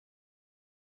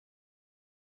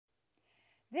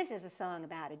This is a song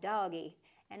about a doggy,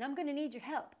 and I'm going to need your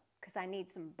help because I need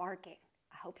some barking.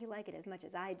 I hope you like it as much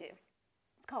as I do.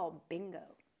 It's called Bingo.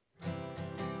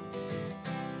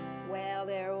 Well,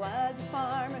 there was a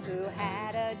farmer who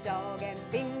had a dog, and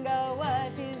Bingo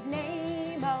was his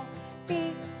name. Oh,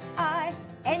 B-I-N-G-O,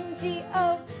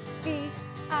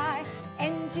 B-I-N-G-O,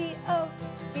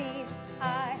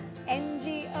 B-I-N-G-O,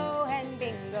 and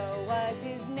Bingo was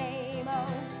his name.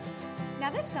 Oh. Now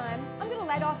this time, I'm going to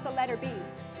let off the letter B,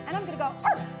 and I'm going to go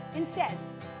arf instead.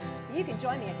 You can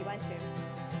join me if you want to.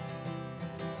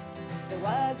 There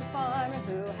was a farmer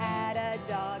who had a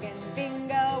dog, and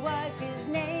Bingo was his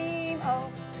name.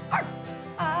 Oh, arf,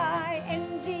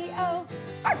 I-N-G-O,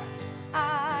 arf,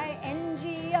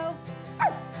 I-N-G-O,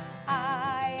 arf,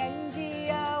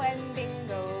 I-N-G-O, and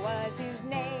Bingo was his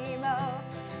name. Oh.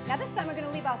 Now this time we're going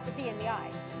to leave off the B and the I,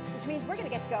 which means we're going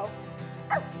to get to go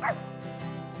arf, arf.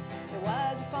 There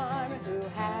was a farmer who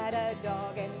had a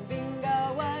dog, and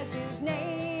Bingo was his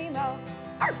name. Oh,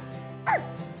 arf, arf,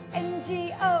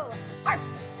 N-G-O, arf,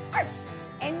 arf,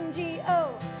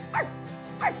 N-G-O, arf,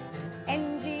 arf,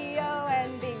 N-G-O,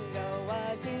 and Bingo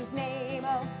was his name.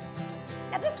 Oh,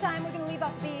 now this time we're going to leave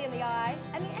off the B and the I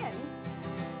and the N.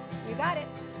 You got it.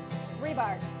 3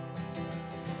 barks.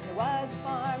 There was a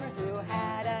farmer who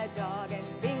had a dog,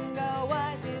 and Bingo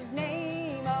was his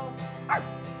name. Oh, arf,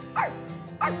 arf,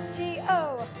 arf,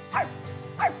 G-O, arf,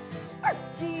 arf, arf,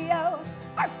 G-O,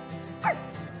 arf, arf,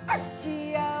 arf,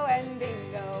 G-O, and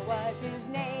Bingo was his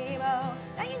name. Oh,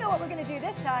 now you know what we're going to do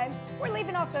this time. We're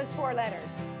leaving off those 4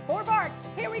 letters. 4 barks.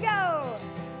 Here we go.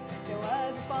 There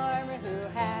was a farmer who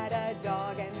had a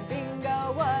dog, and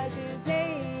Bingo was his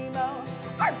name. Oh,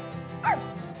 arf, arf,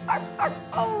 arf, arf,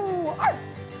 oh, arf,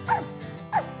 arf,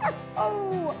 arf, arf,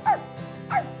 oh, arf,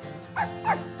 arf, arf,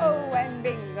 arf, oh, and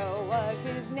Bingo was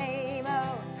his name.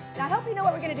 Oh, now I hope you know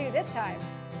what we're going to do this time.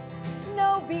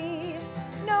 No B,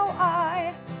 no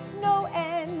I, no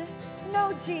N,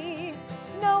 no G,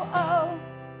 no O,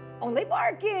 only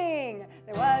barking.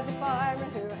 There was a farmer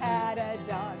who had a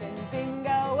dog, and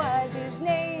Bingo was his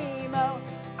name. Oh,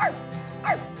 arf,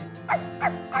 arf, arf,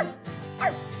 arf, arf,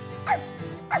 arf, arf, arf,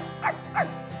 arf, arf, arf,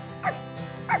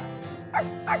 arf, arf,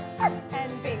 arf, arf,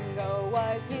 and Bingo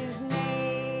was his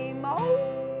name. Oh,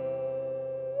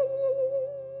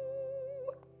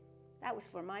 that was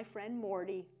for my friend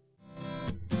Morty.